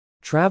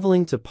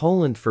Traveling to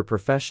Poland for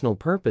professional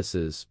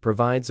purposes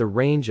provides a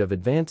range of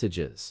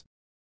advantages,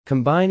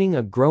 combining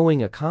a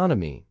growing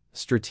economy,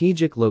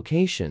 strategic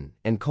location,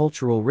 and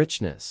cultural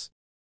richness.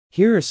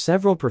 Here are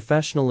several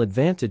professional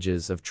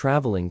advantages of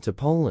traveling to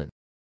Poland.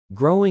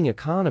 Growing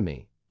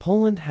economy.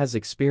 Poland has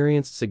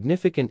experienced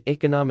significant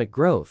economic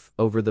growth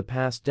over the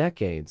past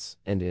decades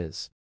and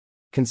is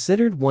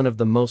considered one of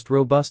the most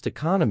robust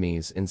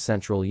economies in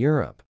Central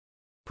Europe.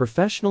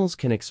 Professionals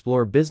can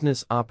explore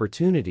business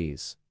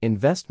opportunities,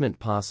 investment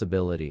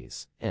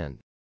possibilities, and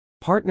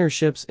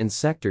partnerships in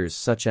sectors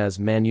such as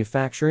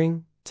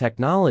manufacturing,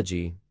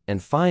 technology,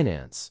 and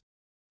finance.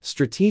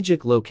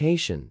 Strategic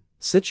location.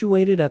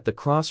 Situated at the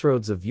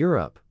crossroads of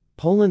Europe,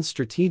 Poland's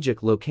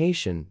strategic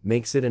location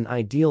makes it an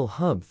ideal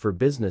hub for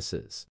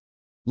businesses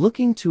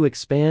looking to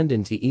expand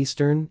into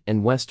Eastern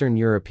and Western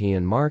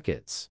European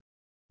markets.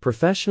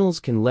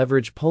 Professionals can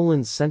leverage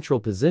Poland's central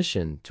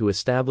position to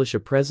establish a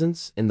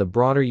presence in the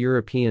broader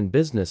European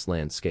business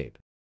landscape.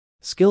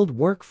 Skilled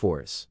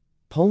workforce.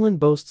 Poland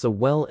boasts a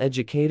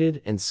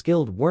well-educated and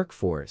skilled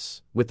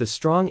workforce, with a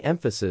strong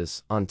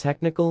emphasis on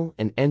technical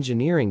and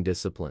engineering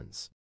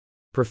disciplines.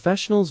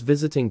 Professionals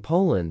visiting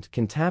Poland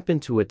can tap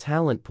into a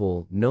talent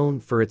pool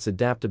known for its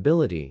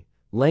adaptability,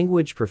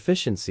 language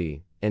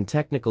proficiency, and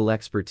technical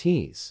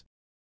expertise.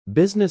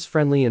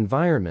 Business-friendly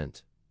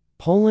environment.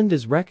 Poland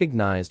is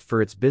recognized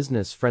for its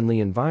business-friendly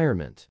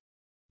environment,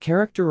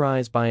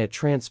 characterized by a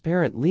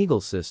transparent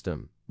legal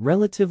system,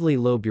 relatively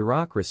low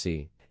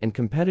bureaucracy, and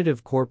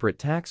competitive corporate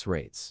tax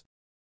rates.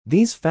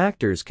 These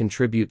factors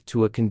contribute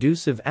to a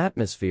conducive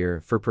atmosphere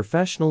for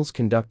professionals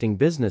conducting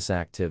business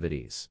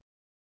activities.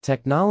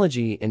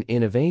 Technology and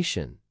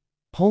innovation.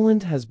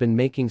 Poland has been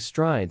making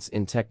strides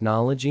in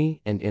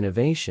technology and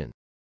innovation,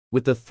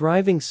 with a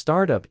thriving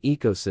startup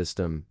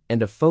ecosystem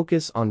and a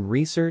focus on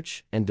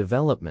research and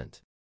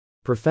development.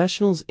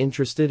 Professionals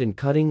interested in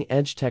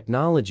cutting-edge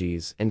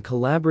technologies and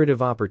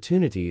collaborative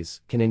opportunities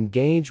can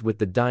engage with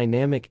the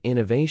dynamic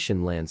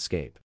innovation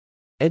landscape.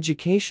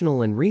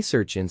 Educational and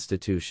research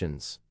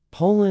institutions.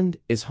 Poland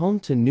is home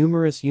to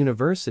numerous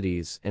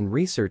universities and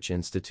research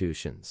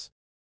institutions.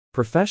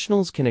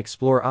 Professionals can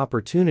explore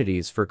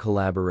opportunities for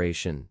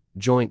collaboration,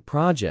 joint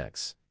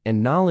projects,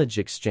 and knowledge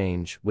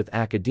exchange with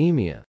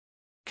academia,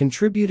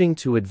 contributing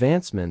to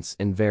advancements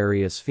in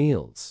various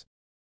fields.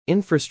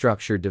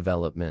 Infrastructure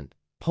development.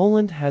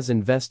 Poland has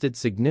invested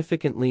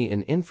significantly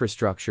in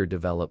infrastructure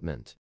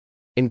development,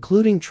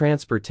 including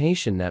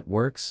transportation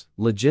networks,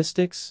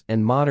 logistics,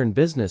 and modern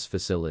business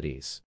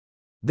facilities.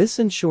 This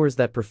ensures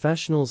that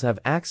professionals have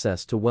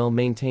access to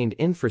well-maintained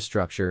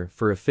infrastructure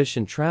for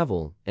efficient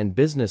travel and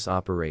business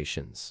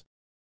operations.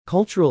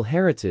 Cultural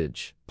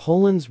heritage.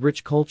 Poland's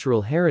rich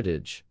cultural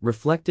heritage,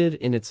 reflected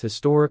in its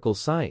historical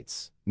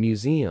sites,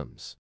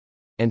 museums,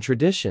 and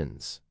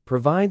traditions,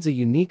 provides a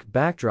unique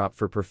backdrop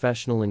for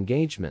professional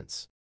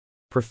engagements.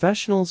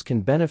 Professionals can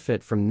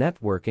benefit from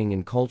networking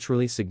in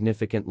culturally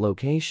significant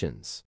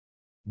locations,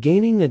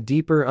 gaining a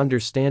deeper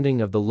understanding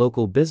of the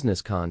local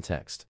business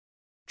context.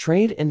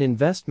 Trade and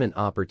investment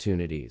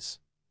opportunities.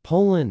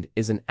 Poland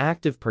is an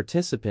active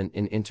participant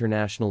in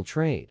international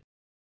trade,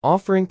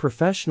 offering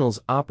professionals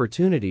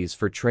opportunities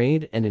for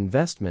trade and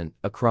investment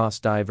across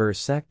diverse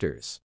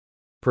sectors.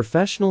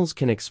 Professionals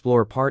can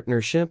explore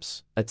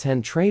partnerships,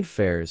 attend trade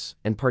fairs,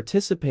 and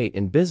participate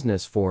in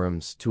business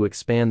forums to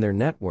expand their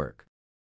network.